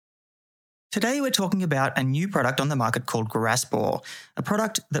Today we're talking about a new product on the market called Graspor, a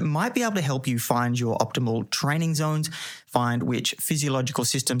product that might be able to help you find your optimal training zones, find which physiological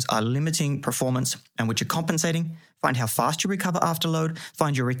systems are limiting performance and which are compensating, find how fast you recover after load,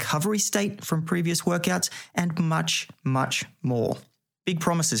 find your recovery state from previous workouts, and much, much more. Big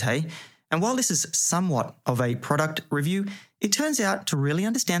promises, hey? And while this is somewhat of a product review, it turns out to really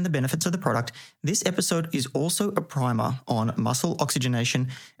understand the benefits of the product, this episode is also a primer on muscle oxygenation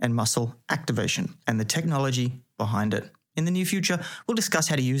and muscle activation and the technology behind it. In the near future, we'll discuss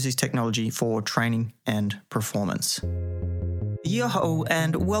how to use this technology for training and performance. Yo-ho,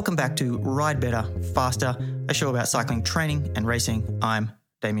 and welcome back to Ride Better, Faster, a show about cycling, training, and racing. I'm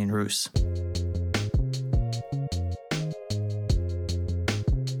Damien Roos.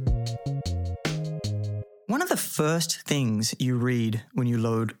 One of the first things you read when you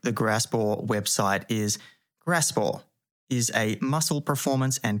load the Graspor website is Graspor is a muscle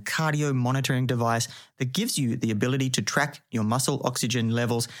performance and cardio monitoring device that gives you the ability to track your muscle oxygen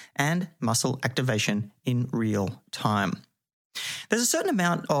levels and muscle activation in real time. There's a certain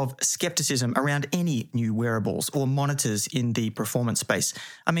amount of skepticism around any new wearables or monitors in the performance space.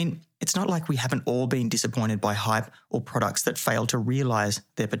 I mean, it's not like we haven't all been disappointed by hype or products that fail to realize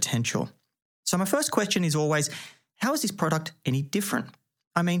their potential. So my first question is always, how is this product any different?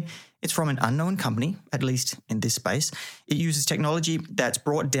 I mean, it's from an unknown company, at least in this space. It uses technology that's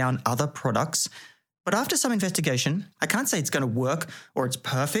brought down other products. But after some investigation, I can't say it's going to work or it's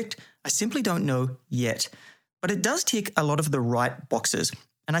perfect. I simply don't know yet. But it does tick a lot of the right boxes.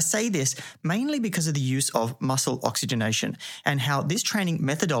 And I say this mainly because of the use of muscle oxygenation and how this training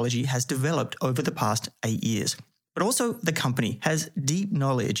methodology has developed over the past 8 years. But also the company has deep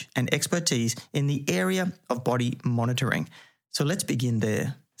knowledge and expertise in the area of body monitoring. So let's begin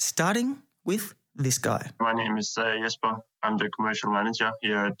there, starting with this guy. My name is Jesper. I'm the commercial manager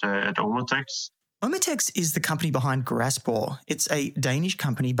here at Omotex. Omotex is the company behind Graspor. It's a Danish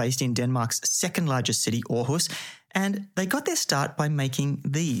company based in Denmark's second largest city, Aarhus, and they got their start by making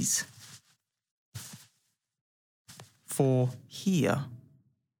these for here.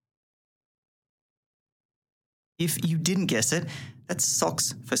 If you didn't guess it, that's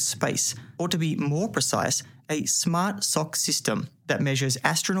socks for space, or to be more precise, a smart sock system that measures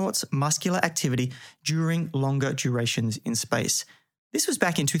astronauts' muscular activity during longer durations in space. This was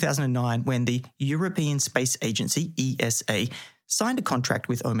back in 2009 when the European Space Agency, ESA, signed a contract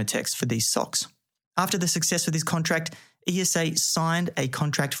with Omotex for these socks. After the success of this contract, ESA signed a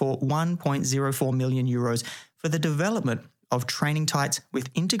contract for 1.04 million euros for the development of training tights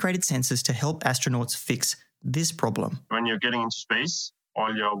with integrated sensors to help astronauts fix this problem. When you're getting into space,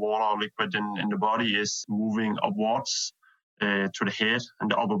 all your water or liquid in the body is moving upwards to the head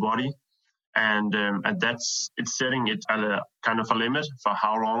and the upper body. And it's setting it at a kind of a limit for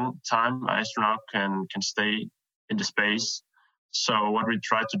how long time an astronaut can stay in the space. So what we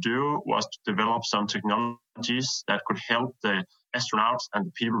tried to do was to develop some technologies that could help the astronauts and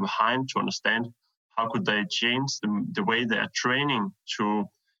the people behind to understand how could they change the way they are training to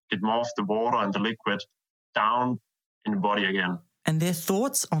get more of the water and the liquid down in the body again. And their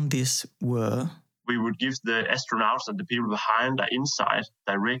thoughts on this were? We would give the astronauts and the people behind the insight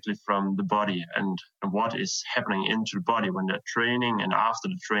directly from the body and what is happening into the body when they're training and after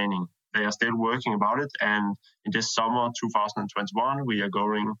the training. They are still working about it, and in this summer 2021 we are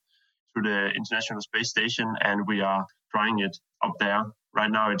going to the International Space Station and we are trying it up there. Right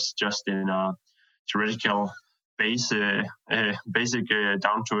now it's just in a theoretical basic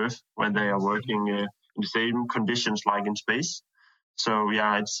down to earth where they are working in the same conditions like in space. So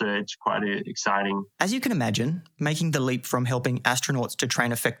yeah, it's quite exciting. As you can imagine, making the leap from helping astronauts to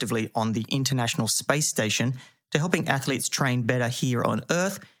train effectively on the International Space Station to helping athletes train better here on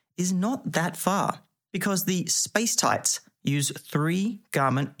Earth is not that far, because the Space Tights use 3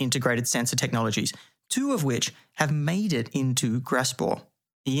 Garmin integrated sensor technologies, 2 of which have made it into Graspor.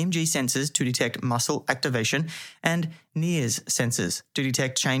 EMG sensors to detect muscle activation, and NIRS sensors to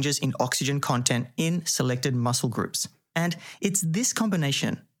detect changes in oxygen content in selected muscle groups. And it's this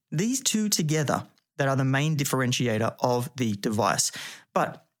combination, these 2 together, that are the main differentiator of the device.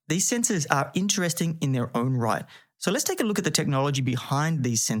 But these sensors are interesting in their own right. So let's take a look at the technology behind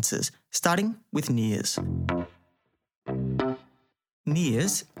these sensors, starting with NIRS.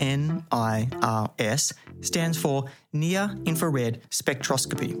 NIRS, N-I-R-S, stands for Near Infrared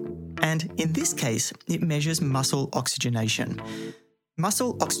Spectroscopy. And in this case, it measures muscle oxygenation.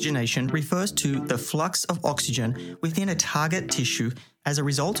 Muscle oxygenation refers to the flux of oxygen within a target tissue as a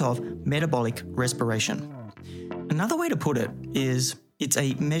result of metabolic respiration. Another way to put it is it's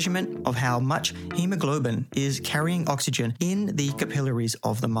a measurement of how much hemoglobin is carrying oxygen in the capillaries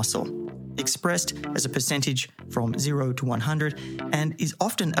of the muscle. expressed as a percentage from 0 to 100, and is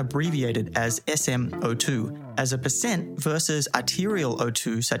often abbreviated as SmO2 as a percent versus arterial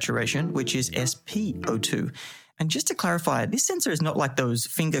O2 saturation, which is SpO2. And just to clarify, this sensor is not like those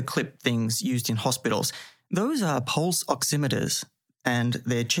finger clip things used in hospitals. Those are pulse oximeters, and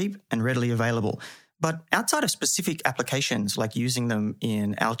they're cheap and readily available. But outside of specific applications like using them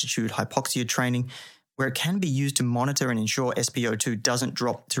in altitude hypoxia training, where it can be used to monitor and ensure SpO2 doesn't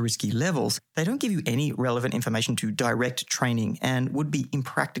drop to risky levels, they don't give you any relevant information to direct training and would be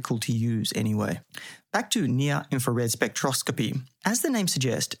impractical to use anyway. Back to near-infrared spectroscopy. As the name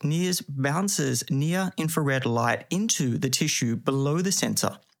suggests, NIRS bounces near-infrared light into the tissue below the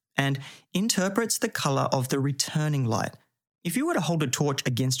sensor and interprets the color of the returning light. If you were to hold a torch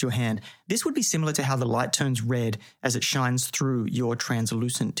against your hand, this would be similar to how the light turns red as it shines through your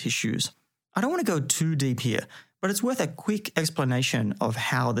translucent tissues. I don't want to go too deep here, but it's worth a quick explanation of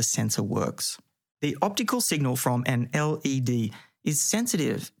how the sensor works. The optical signal from an LED is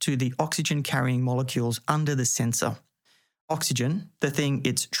sensitive to the oxygen-carrying molecules under the sensor. Oxygen, the thing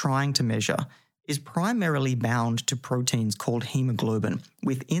it's trying to measure, is primarily bound to proteins called hemoglobin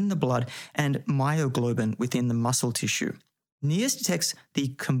within the blood and myoglobin within the muscle tissue. NIRS detects the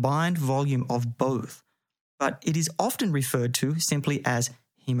combined volume of both, but it is often referred to simply as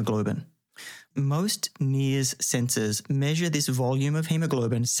hemoglobin. Most NIRS sensors measure this volume of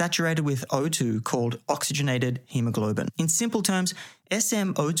hemoglobin saturated with O2 called oxygenated hemoglobin. In simple terms,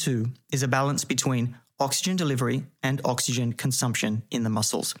 SmO2 is a balance between oxygen delivery and oxygen consumption in the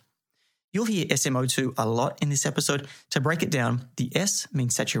muscles. You'll hear SmO2 a lot in this episode. To break it down, the S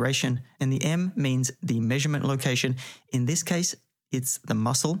means saturation and the M means the measurement location. In this case, it's the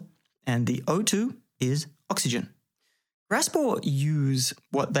muscle, and the O2 is oxygen. Graspor use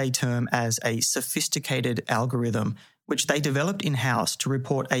what they term as a sophisticated algorithm, which they developed in-house to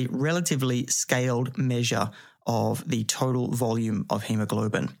report a relatively scaled measure of the total volume of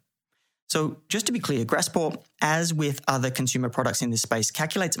hemoglobin. So just to be clear, Graspor, as with other consumer products in this space,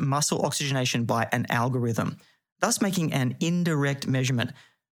 calculates muscle oxygenation by an algorithm, thus making an indirect measurement.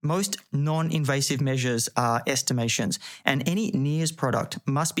 Most non-invasive measures are estimations, and any NIRS product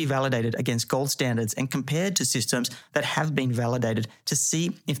must be validated against gold standards and compared to systems that have been validated to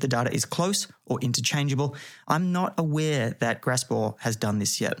see if the data is close or interchangeable. I'm not aware that Graspor has done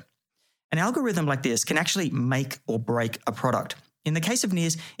this yet. An algorithm like this can actually make or break a product. In the case of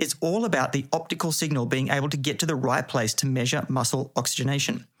NIRS, it's all about the optical signal being able to get to the right place to measure muscle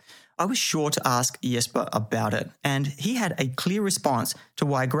oxygenation. I was sure to ask Jesper about it, and he had a clear response to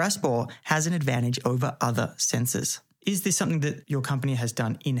why Graspor has an advantage over other sensors. Is this something that your company has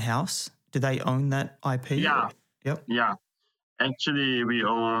done in-house? Do they own that IP? Yeah. Yep. Yeah. Actually, we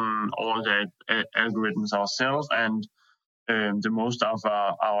own all the algorithms ourselves, and the most of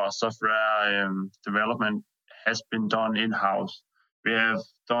our software development has been done in-house. We have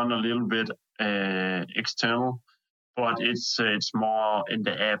done a little bit external, but it's more in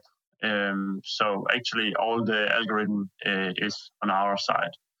the app. So actually all the algorithm is on our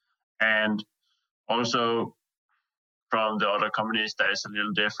side. And also from the other companies, that is a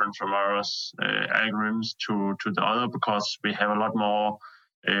little different from our algorithms to the other, because we have a lot more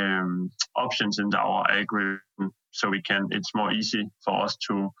options in our algorithm. So it's more easy for us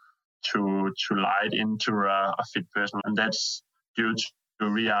to light into a fit person. And that's due to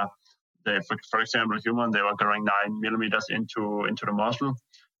for example, human, they were going 9 millimeters into the muscle,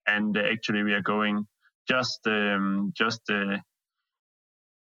 and actually we are going just 20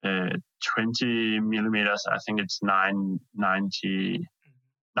 millimeters. I think it's 19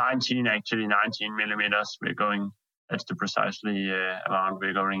 millimeters. We're going. That's the precisely amount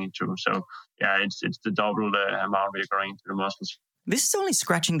we're going into. So yeah, it's the double amount we're going into the muscles. This is only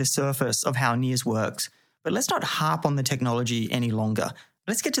scratching the surface of how NIRS works, but let's not harp on the technology any longer.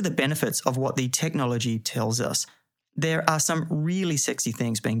 Let's get to the benefits of what the technology tells us. There are some really sexy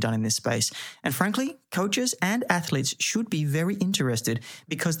things being done in this space, and frankly, coaches and athletes should be very interested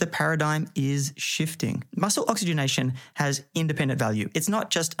because the paradigm is shifting. Muscle oxygenation has independent value. It's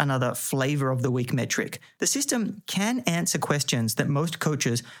not just another flavor of the week metric. The system can answer questions that most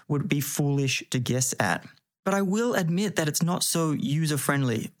coaches would be foolish to guess at. But I will admit that it's not so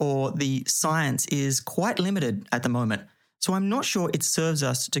user-friendly, or the science is quite limited at the moment. So I'm not sure it serves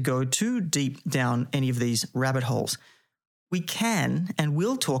us to go too deep down any of these rabbit holes. We can and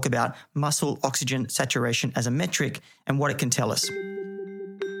will talk about muscle oxygen saturation as a metric and what it can tell us.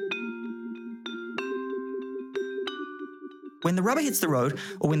 When the rubber hits the road,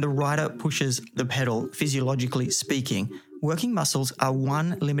 or when the rider pushes the pedal, physiologically speaking, working muscles are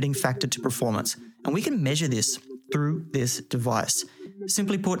one limiting factor to performance, and we can measure this through this device.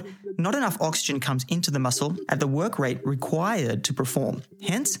 Simply put, not enough oxygen comes into the muscle at the work rate required to perform.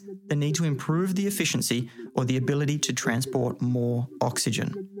 Hence, the need to improve the efficiency or the ability to transport more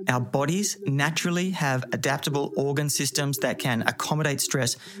oxygen. Our bodies naturally have adaptable organ systems that can accommodate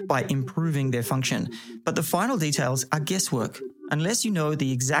stress by improving their function, but the final details are guesswork unless you know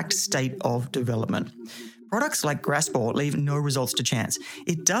the exact state of development. Products like Graspor leave no results to chance.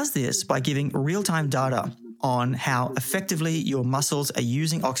 It does this by giving real-time data on how effectively your muscles are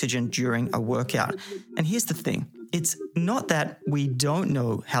using oxygen during a workout. And here's the thing. It's not that we don't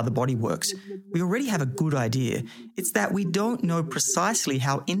know how the body works. We already have a good idea. It's that we don't know precisely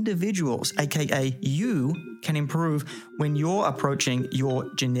how individuals, aka you, can improve when you're approaching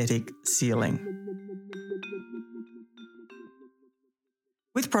your genetic ceiling.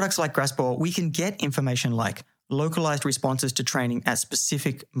 With products like Graspor, we can get information like localized responses to training at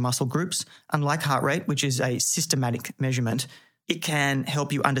specific muscle groups. Unlike heart rate, which is a systematic measurement, it can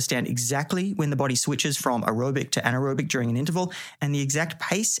help you understand exactly when the body switches from aerobic to anaerobic during an interval and the exact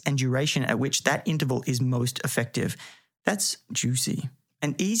pace and duration at which that interval is most effective. That's juicy.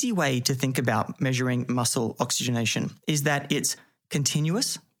 An easy way to think about measuring muscle oxygenation is that it's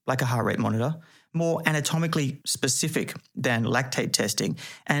continuous, like a heart rate monitor, more anatomically specific than lactate testing,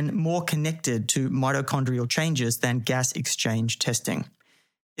 and more connected to mitochondrial changes than gas exchange testing.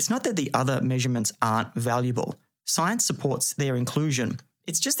 It's not that the other measurements aren't valuable. Science supports their inclusion.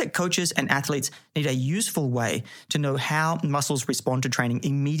 It's just that coaches and athletes need a useful way to know how muscles respond to training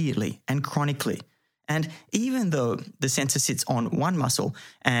immediately and chronically. And even though the sensor sits on one muscle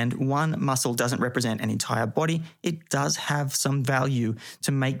and one muscle doesn't represent an entire body, it does have some value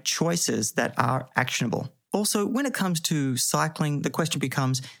to make choices that are actionable. Also, when it comes to cycling, the question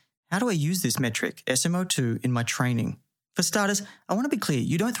becomes, how do I use this metric, SMO2, in my training? For starters, I want to be clear,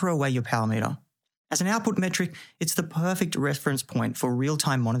 you don't throw away your power meter. As an output metric, it's the perfect reference point for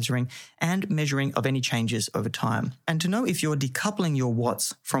real-time monitoring and measuring of any changes over time. And to know if you're decoupling your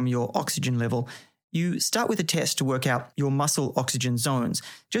watts from your oxygen level, you start with a test to work out your muscle oxygen zones.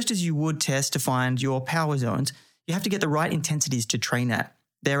 Just as you would test to find your power zones, you have to get the right intensities to train at.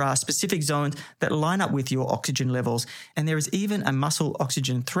 There are specific zones that line up with your oxygen levels, and there is even a muscle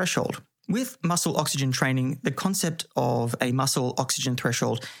oxygen threshold. With muscle oxygen training, the concept of a muscle oxygen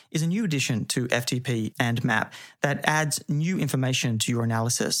threshold is a new addition to FTP and MAP that adds new information to your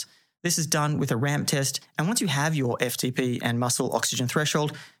analysis. This is done with a ramp test, and once you have your FTP and muscle oxygen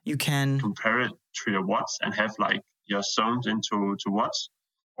threshold, you can compare it to your watts and have like your zones into watts,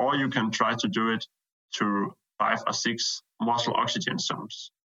 or you can try to do it to 5 or 6 muscle oxygen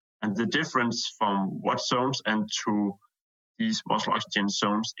zones. And the difference from watt zones and to these muscle oxygen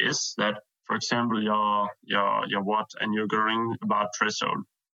zones is that, for example, your watt and you're going about threshold,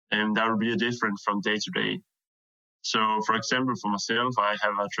 and that will be different from day to day. So, for example, for myself, I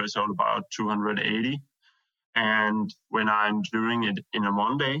have a threshold about 280. And when I'm doing it in a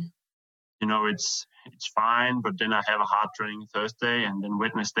Monday, it's fine. But then I have a hard training Thursday, and then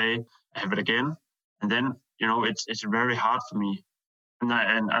Wednesday I have it again. And then, it's very hard for me. And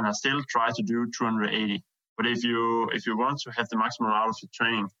I still try to do 280. But if you want to have the maximum out of your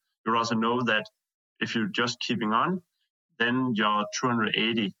training, you also know that if you're just keeping on, then your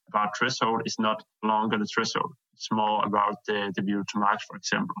 280 about threshold is not longer the threshold. It's more about the VO2 max, for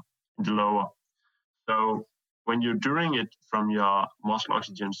example, in the lower. So when you're doing it from your muscle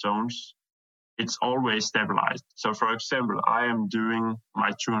oxygen zones, it's always stabilized. So for example, I am doing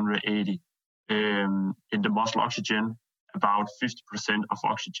my 280 in the muscle oxygen, about 50% of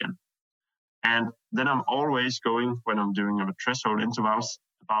oxygen. And then I'm always going, when I'm doing a threshold intervals,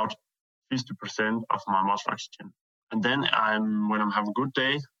 about 50% of my muscle oxygen. And then when I'm having a good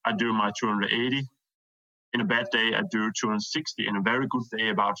day, I do my 280. In a bad day, I do 260. In a very good day,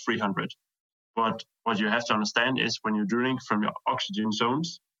 about 300. But what you have to understand is when you're doing from your oxygen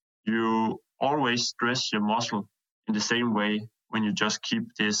zones, you always stress your muscle in the same way when you just keep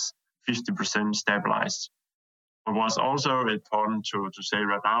this 50% stabilized. But what's also important to say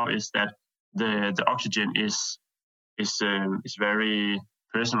right now is that the oxygen is very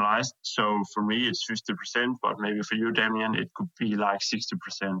personalized. So for me, it's 50%, but maybe for you, Damien, it could be like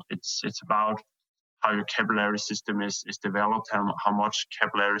 60%. It's about how your capillary system is developed, how much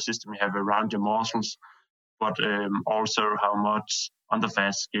capillary system you have around your muscles, but also how much on the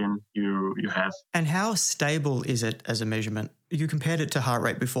fat skin you have. And how stable is it as a measurement? You compared it to heart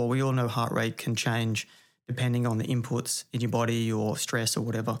rate before. We all know heart rate can change depending on the inputs in your body or stress or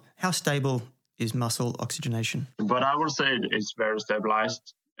whatever. How stable is muscle oxygenation? But I would say it's very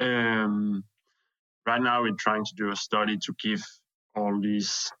stabilized. Right now, we're trying to do a study to give all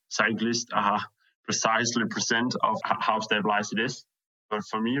these cyclists precisely % of how stabilized it is. But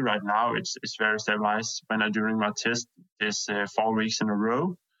for me right now, it's very stepwise. When I'm doing my test, this 4 weeks in a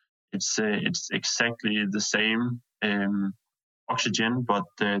row, it's exactly the same oxygen, but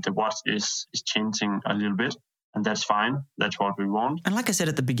the watch is changing a little bit, and that's fine. That's what we want. And like I said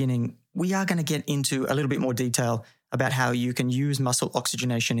at the beginning, we are going to get into a little bit more detail about how you can use muscle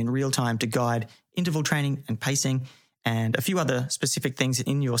oxygenation in real time to guide interval training and pacing and a few other specific things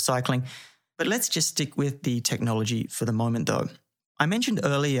in your cycling. But let's just stick with the technology for the moment though. I mentioned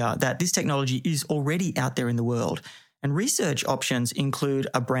earlier that this technology is already out there in the world, and research options include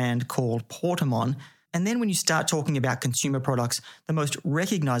a brand called Portamon. And then when you start talking about consumer products, the most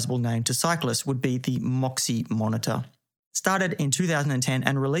recognizable name to cyclists would be the Moxy monitor. Started in 2010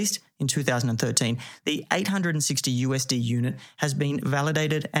 and released in 2013, the $860 unit has been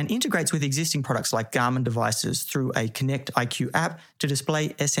validated and integrates with existing products like Garmin devices through a Connect IQ app to display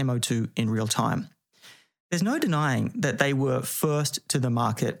SMO2 in real time. There's no denying that they were first to the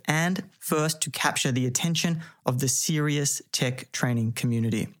market and first to capture the attention of the serious tech training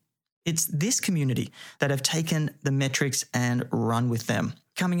community. It's this community that have taken the metrics and run with them,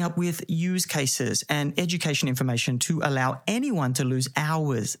 coming up with use cases and education information to allow anyone to lose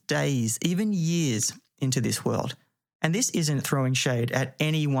hours, days, even years into this world. And this isn't throwing shade at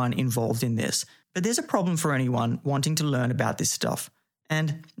anyone involved in this, but there's a problem for anyone wanting to learn about this stuff,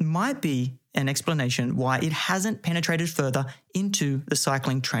 and might be an explanation why it hasn't penetrated further into the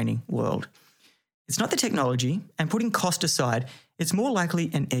cycling training world. It's not the technology, and putting cost aside, it's more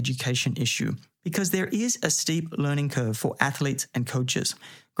likely an education issue because there is a steep learning curve for athletes and coaches.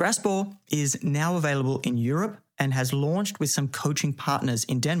 Graspor is now available in Europe and has launched with some coaching partners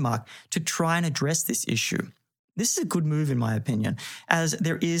in Denmark to try and address this issue. This is a good move in my opinion, as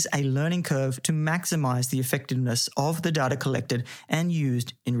there is a learning curve to maximize the effectiveness of the data collected and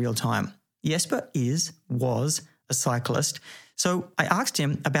used in real time. Jesper was a cyclist, so I asked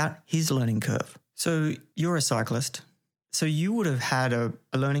him about his learning curve. So you're a cyclist, so you would have had a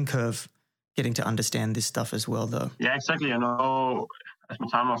learning curve getting to understand this stuff as well, though. Yeah, exactly. I know at my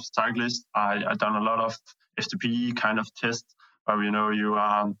time of cyclist, I done a lot of FTP kind of tests where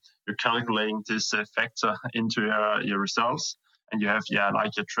you're calculating this factor into your results, and you have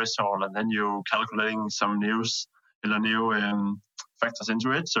like your threshold, and then you're calculating some new factors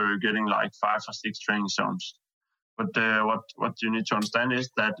into it. So you're getting like 5 or 6 training zones. But what you need to understand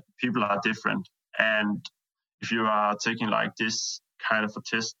is that people are different, and if you are taking like this kind of a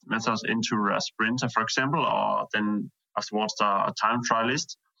test methods into a sprinter, for example, or then afterwards a time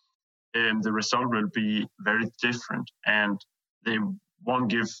trialist, the result will be very different, and they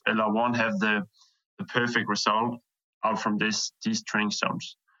won't have the perfect result out from these training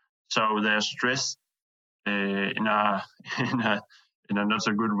zones. So they're stressed in a not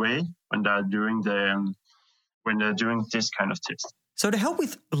so good way when they're doing this kind of test. So to help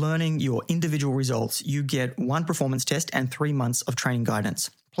with learning your individual results, you get 1 performance test and 3 months of training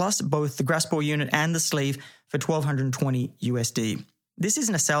guidance, plus both the Graspor unit and the sleeve for $1,220. This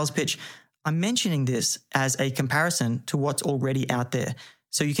isn't a sales pitch. I'm mentioning this as a comparison to what's already out there.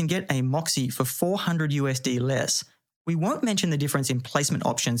 So you can get a Moxy for $400 less. We won't mention the difference in placement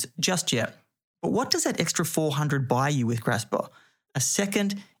options just yet. But what does that extra $400 buy you with Graspor? A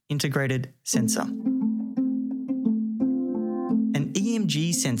second integrated sensor. An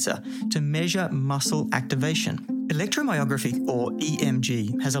EMG sensor to measure muscle activation. Electromyography, or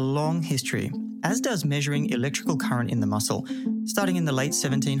EMG, has a long history, as does measuring electrical current in the muscle. Starting in the late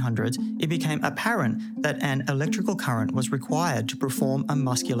 1700s, it became apparent that an electrical current was required to perform a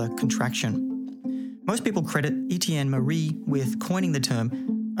muscular contraction. Most people credit Etienne Marie with coining the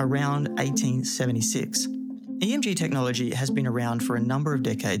term around 1876. EMG technology has been around for a number of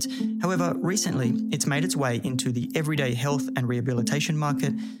decades. However, recently, it's made its way into the everyday health and rehabilitation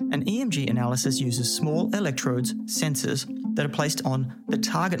market, and EMG analysis uses small electrodes, sensors, that are placed on the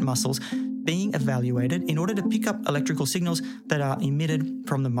target muscles being evaluated in order to pick up electrical signals that are emitted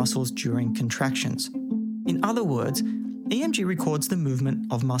from the muscles during contractions. In other words, EMG records the movement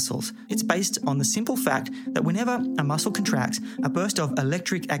of muscles. It's based on the simple fact that whenever a muscle contracts, a burst of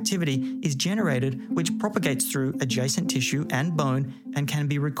electric activity is generated which propagates through adjacent tissue and bone and can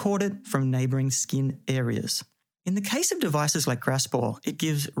be recorded from neighboring skin areas. In the case of devices like Graspor, it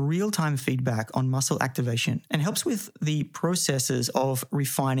gives real-time feedback on muscle activation and helps with the processes of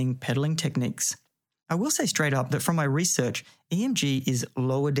refining pedaling techniques. I will say straight up that from my research, EMG is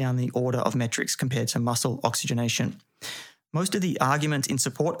lower down the order of metrics compared to muscle oxygenation. Most of the arguments in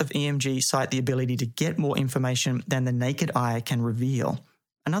support of EMG cite the ability to get more information than the naked eye can reveal.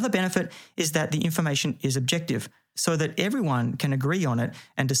 Another benefit is that the information is objective, so that everyone can agree on it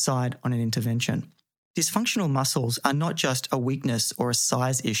and decide on an intervention. Dysfunctional muscles are not just a weakness or a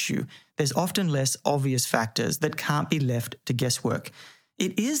size issue. There's often less obvious factors that can't be left to guesswork.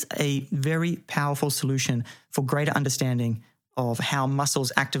 It is a very powerful solution for greater understanding of how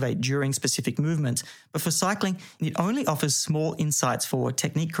muscles activate during specific movements, but for cycling, it only offers small insights for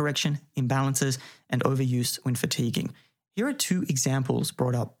technique correction, imbalances, and overuse when fatiguing. Here are 2 examples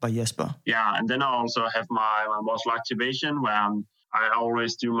brought up by Jesper. Yeah, and then I also have my muscle activation where I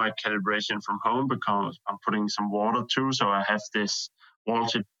always do my calibration from home because I'm putting some water too, so I have this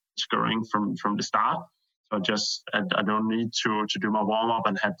voltage going from the start. So I don't need to do my warm up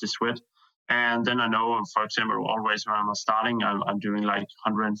and have the sweat. And then I know, for example, always when I'm starting, I'm doing like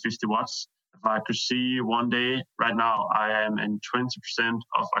 150 watts. If I could see one day, right now, I am in 20%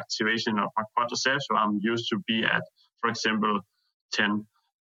 of activation of my quadriceps. So I'm used to be at, for example, 10.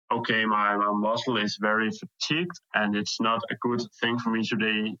 Okay, my muscle is very fatigued and it's not a good thing for me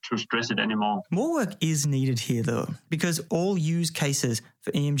today to stress it anymore. More work is needed here though, because all use cases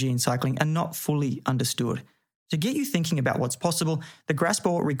for EMG in cycling are not fully understood. To get you thinking about what's possible, the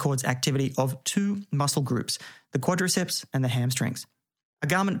Graspor records activity of 2 muscle groups, the quadriceps and the hamstrings. A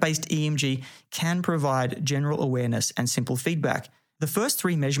Garmin-based EMG can provide general awareness and simple feedback. The first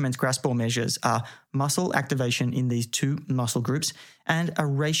 3 measurements Graspor measures are muscle activation in these 2 muscle groups and a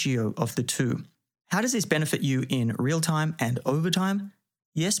ratio of the 2. How does this benefit you in real time and overtime?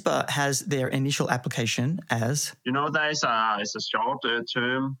 Jesper has their initial application as... There is a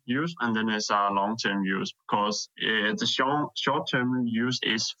short-term use and then there's a long-term use because the short-term use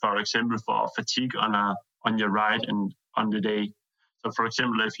is, for example, for fatigue on your ride and on the day. So, for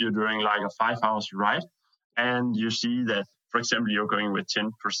example, if you're doing like a 5 hours ride and you see that, for example, you're going with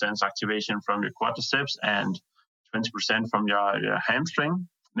 10% activation from your quadriceps and 20% from your hamstring,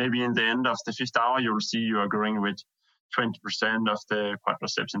 maybe in the end of the 5th hour, you'll see you are going with 20% of the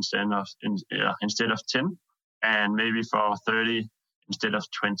quadriceps instead of 10, and maybe for 30 instead of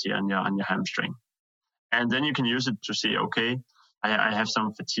 20 on your hamstring. And then you can use it to see, okay, I have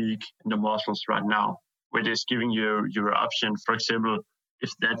some fatigue in the muscles right now, which is giving you your option. For example,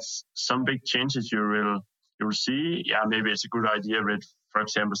 if that's some big changes you'll see, maybe it's a good idea with, for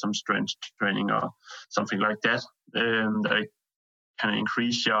example, some strength training or something like that, that can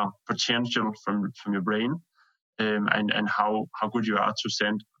increase your potential from your brain. And how good you are to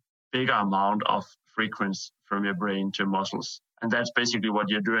send bigger amount of frequency from your brain to muscles. And that's basically what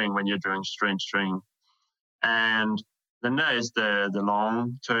you're doing when you're doing strength training. And then there is the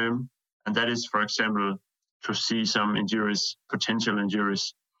long term, and that is, for example, to see some injuries, potential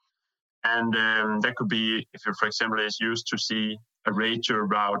injuries. And that could be, if you, for example, is used to see a ratio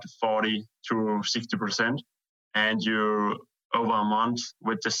about 40 to 60%, and you over a month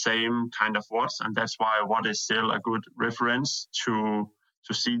with the same kind of watts, and that's why watt is still a good reference to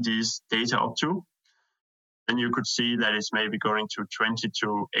see these data up to. Then you could see that it's maybe going to 20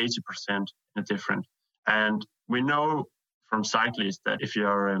 to 80% different. And we know from cyclists that if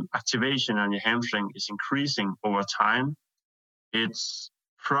your activation on your hamstring is increasing over time, it's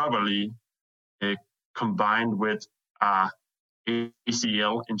probably combined with a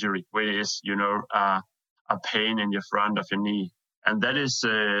ACL injury, which is, a pain in your front of your knee. And that is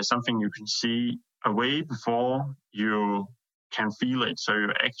something you can see away before you can feel it. So you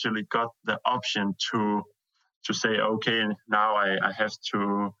actually got the option to say, okay, now I have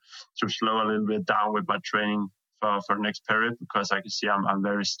to slow a little bit down with my training for the next period, because I can see I'm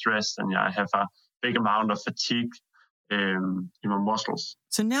very stressed and I have a big amount of fatigue in my muscles.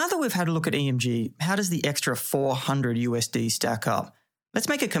 So now that we've had a look at EMG, how does the extra $400 stack up? Let's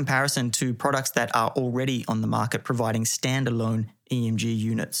make a comparison to products that are already on the market providing standalone EMG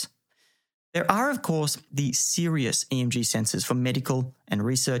units. There are, of course, the serious EMG sensors for medical and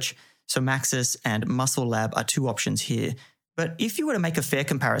research. Somaxis and Muscle Lab are 2 options here. But if you were to make a fair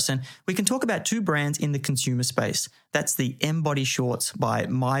comparison, we can talk about 2 brands in the consumer space. That's the M-Body shorts by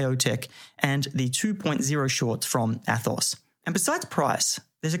Myotech and the 2.0 shorts from Athos. And besides price,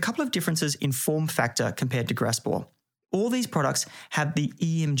 there's a couple of differences in form factor compared to Graspor. All these products have the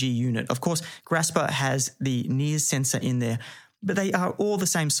EMG unit. Of course, Graspor has the NIRS sensor in there, but they are all the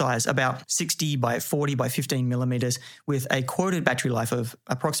same size, about 60 by 40 by 15 millimeters, with a quoted battery life of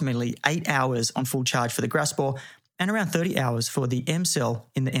approximately 8 hours on full charge for the Graspor and around 30 hours for the M-Cell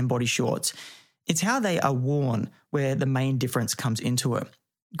in the M-Body shorts. It's how they are worn where the main difference comes into it.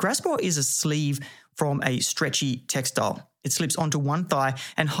 Graspor is a sleeve from a stretchy textile. It slips onto one thigh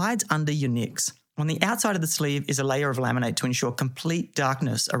and hides under your nicks. On the outside of the sleeve is a layer of laminate to ensure complete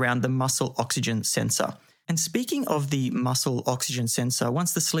darkness around the muscle oxygen sensor. And speaking of the muscle oxygen sensor,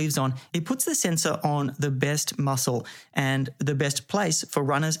 once the sleeve's on, it puts the sensor on the best muscle and the best place for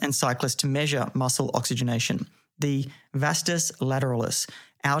runners and cyclists to measure muscle oxygenation, the vastus lateralis,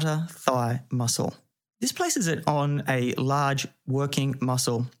 outer thigh muscle. This places it on a large working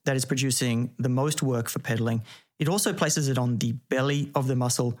muscle that is producing the most work for pedaling. It also places it on the belly of the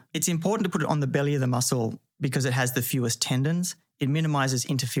muscle. It's important to put it on the belly of the muscle because it has the fewest tendons. It minimizes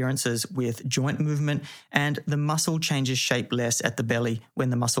interferences with joint movement, and the muscle changes shape less at the belly when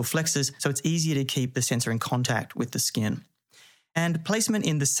the muscle flexes, so it's easier to keep the sensor in contact with the skin. And placement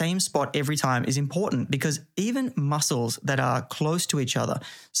in the same spot every time is important because even muscles that are close to each other,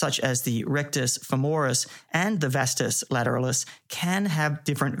 such as the rectus femoris and the vastus lateralis, can have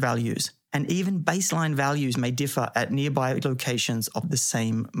different values. And even baseline values may differ at nearby locations of the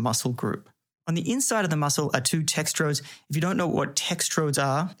same muscle group. On the inside of the muscle are two textrodes. If you don't know what textrodes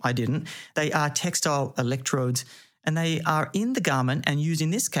are, I didn't, they are textile electrodes, and they are in the Garmin and used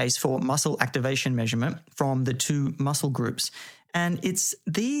in this case for muscle activation measurement from the two muscle groups. And it's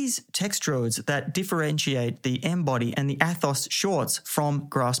these textrodes that differentiate the M-Body and the Athos shorts from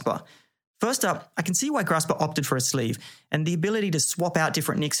Grasper. First up, I can see why Grasper opted for a sleeve, and the ability to swap out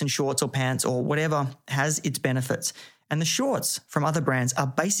different nicks and shorts or pants or whatever has its benefits. And the shorts from other brands are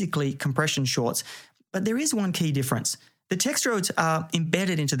basically compression shorts, but there is one key difference. The textrodes are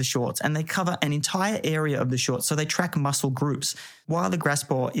embedded into the shorts and they cover an entire area of the shorts, so they track muscle groups, while the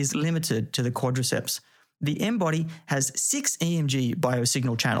Grasper is limited to the quadriceps. The M-Body has 6 EMG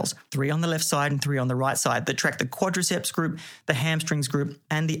biosignal channels, 3 on the left side and 3 on the right side, that track the quadriceps group, the hamstrings group,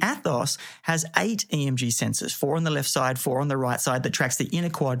 and the Athos has 8 EMG sensors, 4 on the left side, 4 on the right side, that tracks the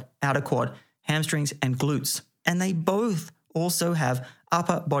inner quad, outer quad, hamstrings, and glutes. And they both also have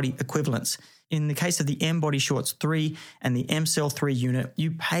upper body equivalents. In the case of the M-Body Shorts 3 and the M-Cell 3 unit,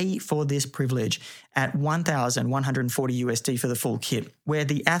 you pay for this privilege at $1,140 USD for the full kit, where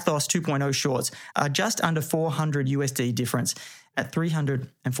the Athos 2.0 shorts are just under $400 USD difference at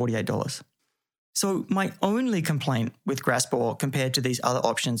 $348. So my only complaint with Grasper compared to these other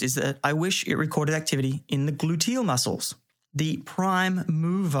options is that I wish it recorded activity in the gluteal muscles, the prime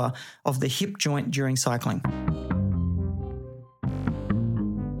mover of the hip joint during cycling.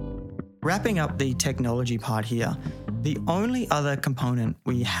 Wrapping up the technology part here, the only other component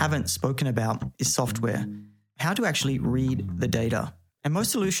we haven't spoken about is software, how to actually read the data. And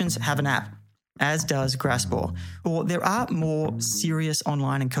most solutions have an app, as does Grasper. Or there are more serious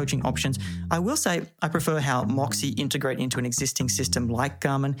online and coaching options. I will say I prefer how Moxy integrate into an existing system like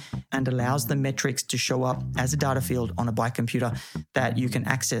Garmin and allows the metrics to show up as a data field on a bike computer that you can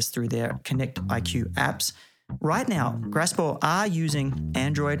access through their Connect IQ apps. Right now, Grasper are using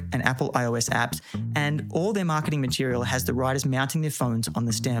Android and Apple iOS apps, and all their marketing material has the riders mounting their phones on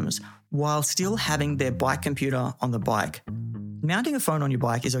the stems while still having their bike computer on the bike. Mounting a phone on your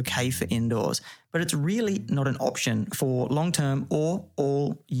bike is okay for indoors, but it's really not an option for long-term or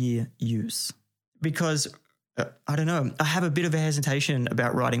all-year use. Because, I don't know, I have a bit of a hesitation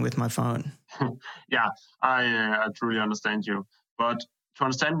about riding with my phone. Yeah, I truly understand you. But to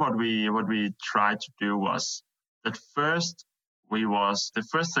understand what we tried to do was that the first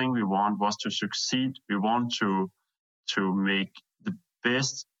thing we want was to succeed. We want to make the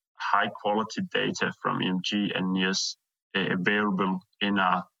best high quality data from EMG and NIRS available in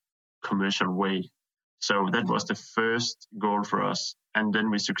a commercial way. So that was the first goal for us, and then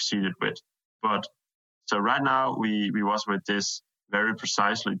we succeeded with. But so right now we was with this very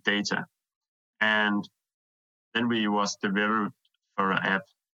precisely data, and then we was developed for an app,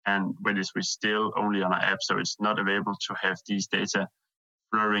 and with this we still only on an app, so it's not available to have these data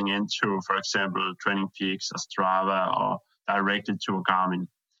flowing into, for example, Training Peaks or Strava or directed to a Garmin.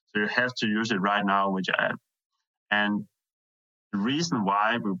 So you have to use it right now with your app. And the reason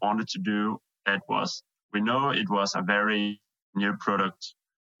why we wanted to do that was we know it was a very new product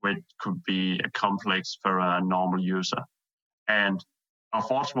which could be complex for a normal user. And our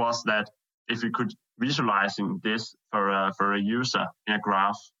thought was that if we could visualizing this for a user in a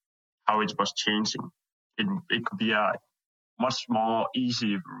graph, how it was changing, it could be a much more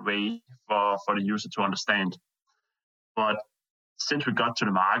easy way for the user to understand. But since we got to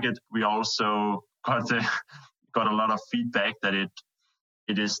the market, we also got a lot of feedback that it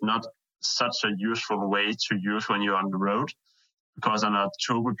is not such a useful way to use when you're on the road, because on a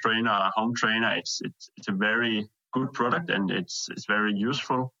Togo trainer, a home trainer, it's a very good product and it's very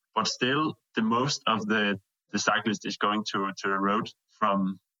useful. But still, the most of the cyclist is going to the road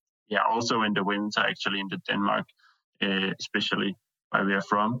from, also in the winter, actually in the Denmark, especially where we are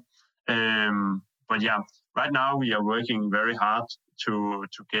from. But yeah, right now we are working very hard to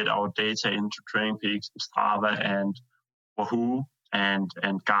get our data into TrainingPeaks, Strava, and Wahoo and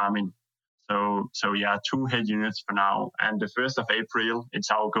Garmin. So yeah, 2 head units for now. And the 1st of April,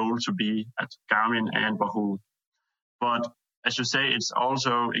 it's our goal to be at Garmin and Wahoo. But as you say,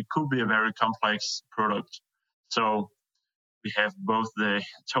 it could be a very complex product. So we have both the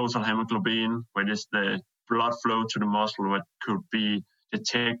total hemoglobin, which is the blood flow to the muscle, what could be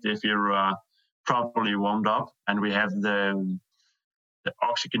detected if you're properly warmed up. And we have the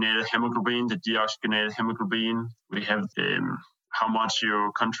oxygenated hemoglobin, the deoxygenated hemoglobin. We have how much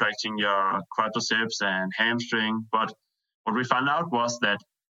you're contracting your quadriceps and hamstring. But what we found out was that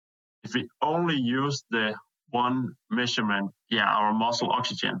if we only use the one measurement, our muscle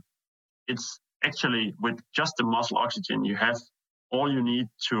oxygen, it's actually with just the muscle oxygen, you have all you need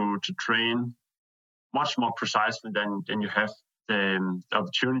to train much more precisely than you have the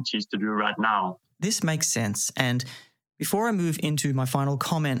opportunities to do right now. This makes sense. And before I move into my final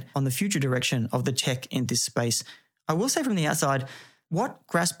comment on the future direction of the tech in this space, I will say from the outside, what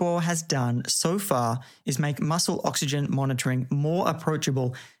Graspor has done so far is make muscle oxygen monitoring more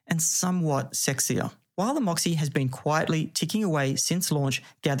approachable and somewhat sexier. While the Moxy has been quietly ticking away since launch,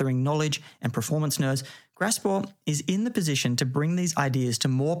 gathering knowledge and performance nerds, Graspor is in the position to bring these ideas to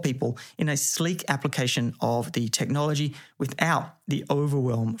more people in a sleek application of the technology without the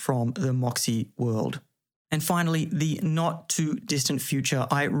overwhelm from the Moxy world. And finally, the not too distant future,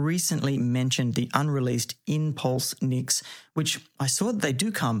 I recently mentioned the unreleased Impulse Nix, which I saw that they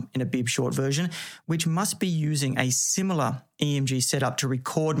do come in a bib short version, which must be using a similar EMG setup to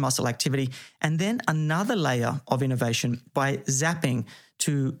record muscle activity, and then another layer of innovation by zapping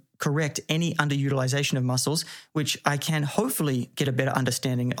to correct any underutilization of muscles, which I can hopefully get a better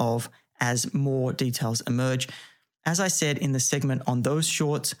understanding of as more details emerge. As I said in the segment on those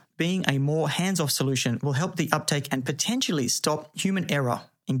shorts, being a more hands-off solution will help the uptake and potentially stop human error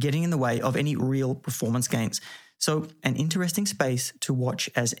in getting in the way of any real performance gains. So an interesting space to watch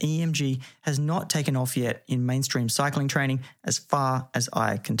as EMG has not taken off yet in mainstream cycling training as far as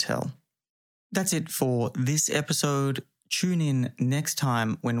I can tell. That's it for this episode. Tune in next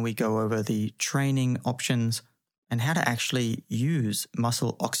time when we go over the training options and how to actually use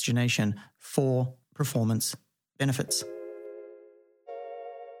muscle oxygenation for performance benefits.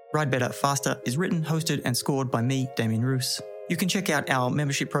 Ride Better Faster is written, hosted, and scored by me, Damien Roos. You can check out our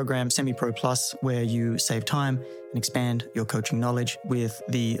membership program, Semi-Pro Plus, where you save time and expand your coaching knowledge with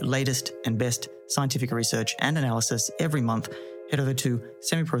the latest and best scientific research and analysis every month. Head over to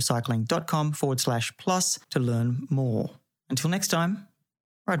semiprocycling.com/plus to learn more. Until next time,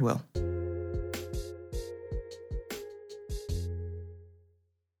 ride well.